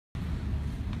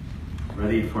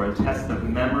Ready for a test of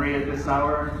memory at this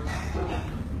hour?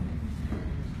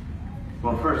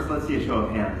 Well, first, let's see a show of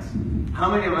hands.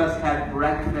 How many of us had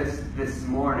breakfast this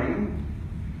morning?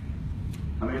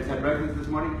 How many of us had breakfast this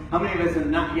morning? How many of us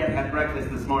have not yet had breakfast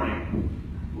this morning?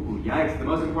 Ooh, yikes, the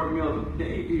most important meal of the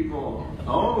day, people.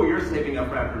 Oh, you're saving up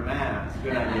for after Mass.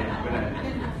 Good idea, good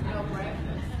idea.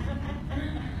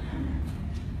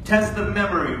 Test of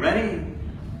memory, ready?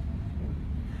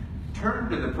 Turn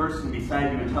to the person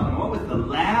beside you and tell them, what was the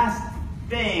last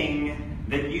thing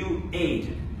that you ate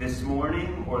this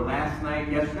morning or last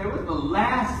night, yesterday? What was the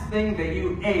last thing that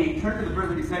you ate? Turn to the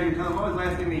person beside you and tell them, what was the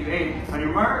last thing that you ate? On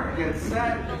your mark, get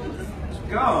set,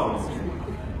 go.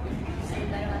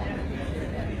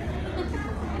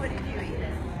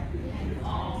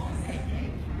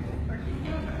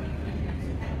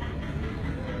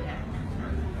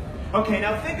 Okay,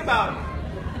 now think about it.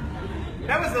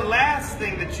 That was the last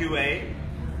thing that you ate.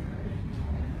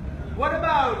 What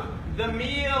about the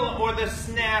meal or the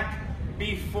snack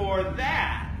before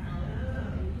that?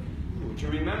 Do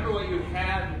you remember what you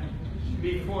had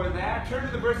before that? Turn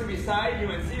to the person beside you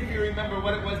and see if you remember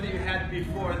what it was that you had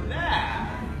before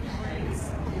that.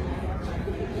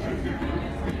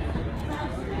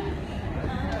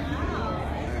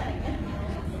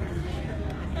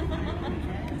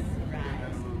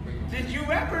 Did you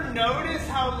ever notice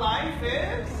how life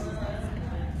is?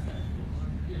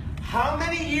 How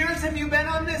many years have you been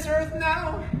on this earth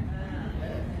now?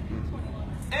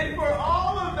 And for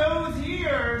all of those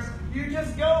years, you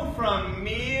just go from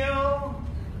meal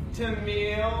to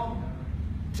meal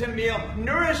to meal,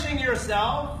 nourishing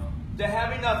yourself to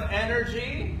have enough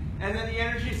energy, and then the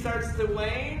energy starts to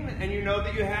wane, and you know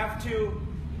that you have to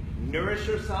nourish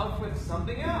yourself with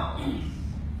something else,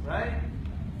 right?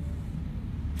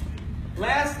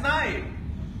 Last night,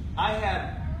 I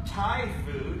had Thai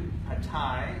food, a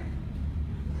Thai,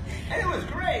 and it was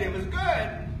great, it was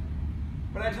good.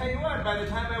 But I tell you what, by the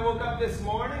time I woke up this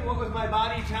morning, what was my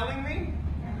body telling me?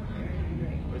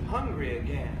 I was hungry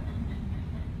again.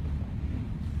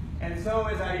 And so,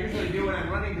 as I usually do when I'm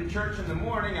running to church in the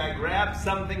morning, I grab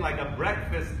something like a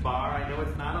breakfast bar. I know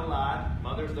it's not a lot.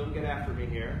 Mothers, don't get after me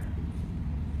here.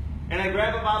 And I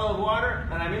grab a bottle of water,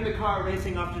 and I'm in the car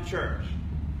racing off to church.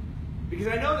 Because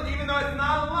I know that even though it's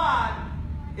not a lot,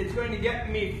 it's going to get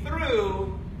me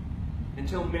through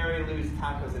until Mary Lou's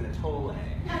Tacos and Atole.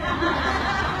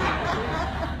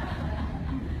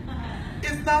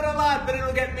 It's not a lot, but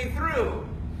it'll get me through.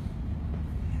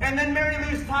 And then Mary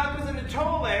Lou's Tacos and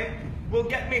Atole will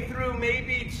get me through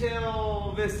maybe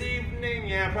till this evening.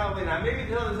 Yeah, probably not. Maybe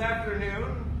till this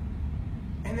afternoon.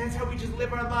 And that's how we just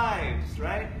live our lives,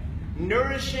 right?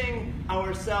 Nourishing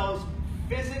ourselves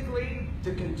physically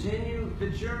to continue the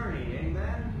journey.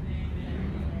 Amen?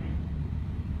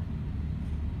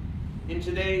 In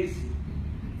today's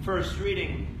first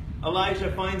reading,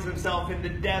 Elijah finds himself in the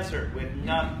desert with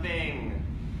nothing.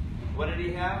 What did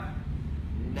he have?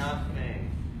 Nothing.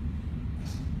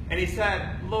 And he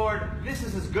said, Lord, this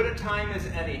is as good a time as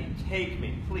any. Take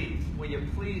me, please. Will you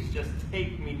please just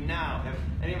take me now? Have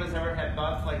any of us ever had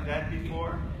thoughts like that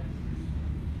before?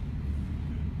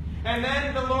 And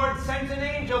then the Lord sent an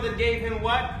angel that gave him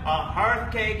what? A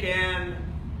hearth cake and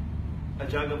a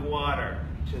jug of water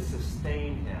to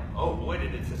sustain him. Oh boy,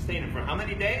 did it sustain him for how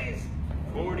many days?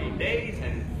 40 days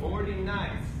and 40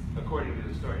 nights, according to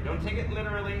the story. Don't take it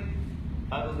literally. The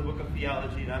Bible is a book of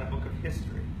theology, not a book of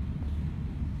history.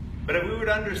 But if we would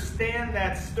understand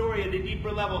that story at a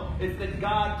deeper level, it's that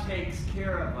God takes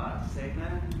care of us.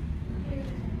 Amen?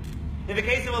 In the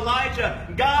case of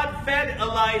Elijah, God fed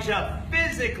Elijah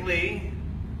physically,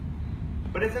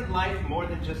 but isn't life more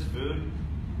than just food?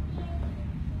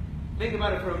 Think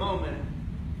about it for a moment.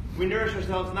 We nourish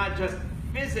ourselves not just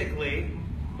physically,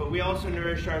 but we also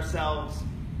nourish ourselves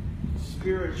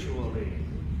spiritually.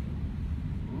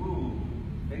 Ooh,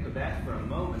 think of that for a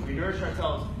moment. We nourish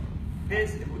ourselves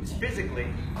physically,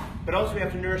 but also we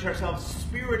have to nourish ourselves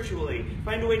spiritually.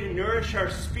 Find a way to nourish our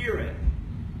spirit.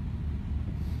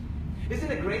 Isn't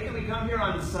it great that we come here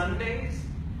on Sundays?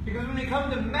 Because when we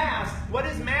come to Mass, what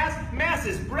is Mass? Mass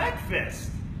is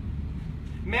breakfast.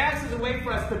 Mass is a way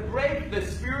for us to break the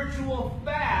spiritual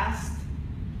fast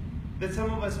that some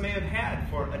of us may have had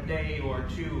for a day or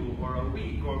two or a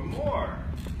week or more.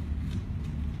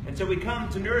 And so we come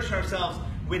to nourish ourselves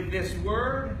with this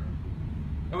word,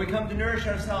 and we come to nourish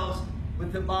ourselves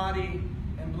with the body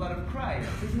and blood of Christ.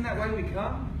 Isn't that why we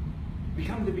come? We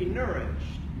come to be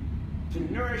nourished.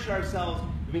 To nourish ourselves,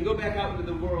 we can go back out into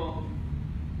the world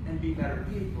and be better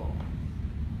people.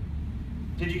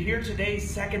 Did you hear today's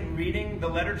second reading, the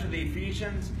letter to the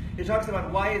Ephesians? It talks about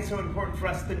why it's so important for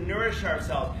us to nourish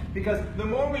ourselves. Because the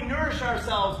more we nourish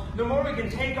ourselves, the more we can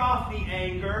take off the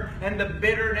anger and the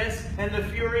bitterness and the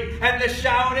fury and the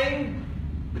shouting.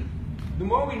 The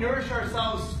more we nourish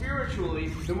ourselves spiritually,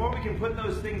 the more we can put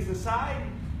those things aside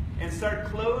and start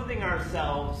clothing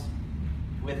ourselves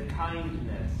with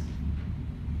kindness.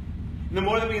 And the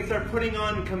more that we can start putting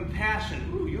on compassion.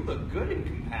 Ooh, you look good in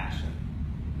compassion.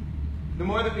 The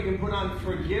more that we can put on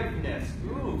forgiveness.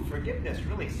 Ooh, forgiveness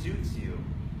really suits you.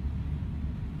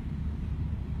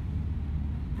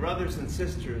 Brothers and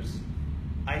sisters,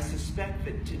 I suspect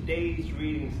that today's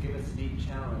readings give us a deep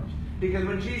challenge. Because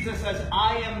when Jesus says,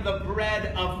 I am the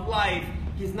bread of life,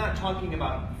 he's not talking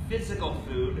about physical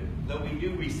food, though we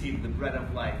do receive the bread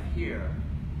of life here.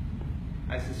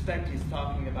 I suspect he's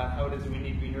talking about how it is we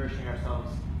need to be nourishing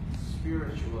ourselves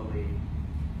spiritually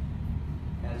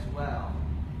as well.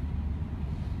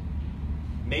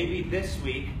 Maybe this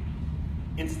week,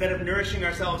 instead of nourishing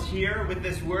ourselves here with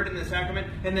this word and the sacrament,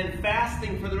 and then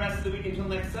fasting for the rest of the week until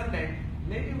next Sunday,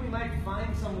 maybe we might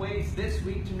find some ways this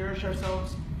week to nourish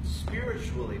ourselves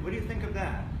spiritually. What do you think of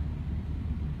that?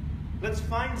 Let's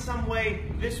find some way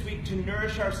this week to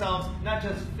nourish ourselves, not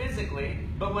just physically,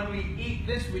 but when we eat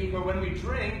this week or when we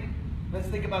drink, let's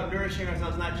think about nourishing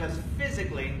ourselves not just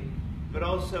physically, but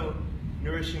also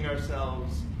nourishing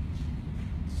ourselves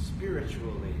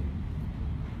spiritually.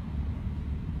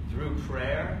 Through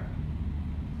prayer,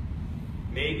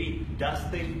 maybe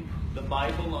dusting the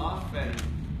Bible off and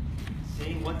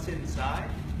seeing what's inside.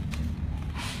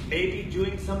 Maybe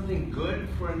doing something good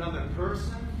for another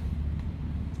person.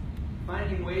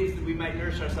 Finding ways that we might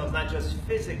nourish ourselves not just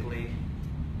physically,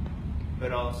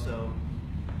 but also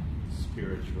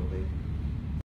spiritually.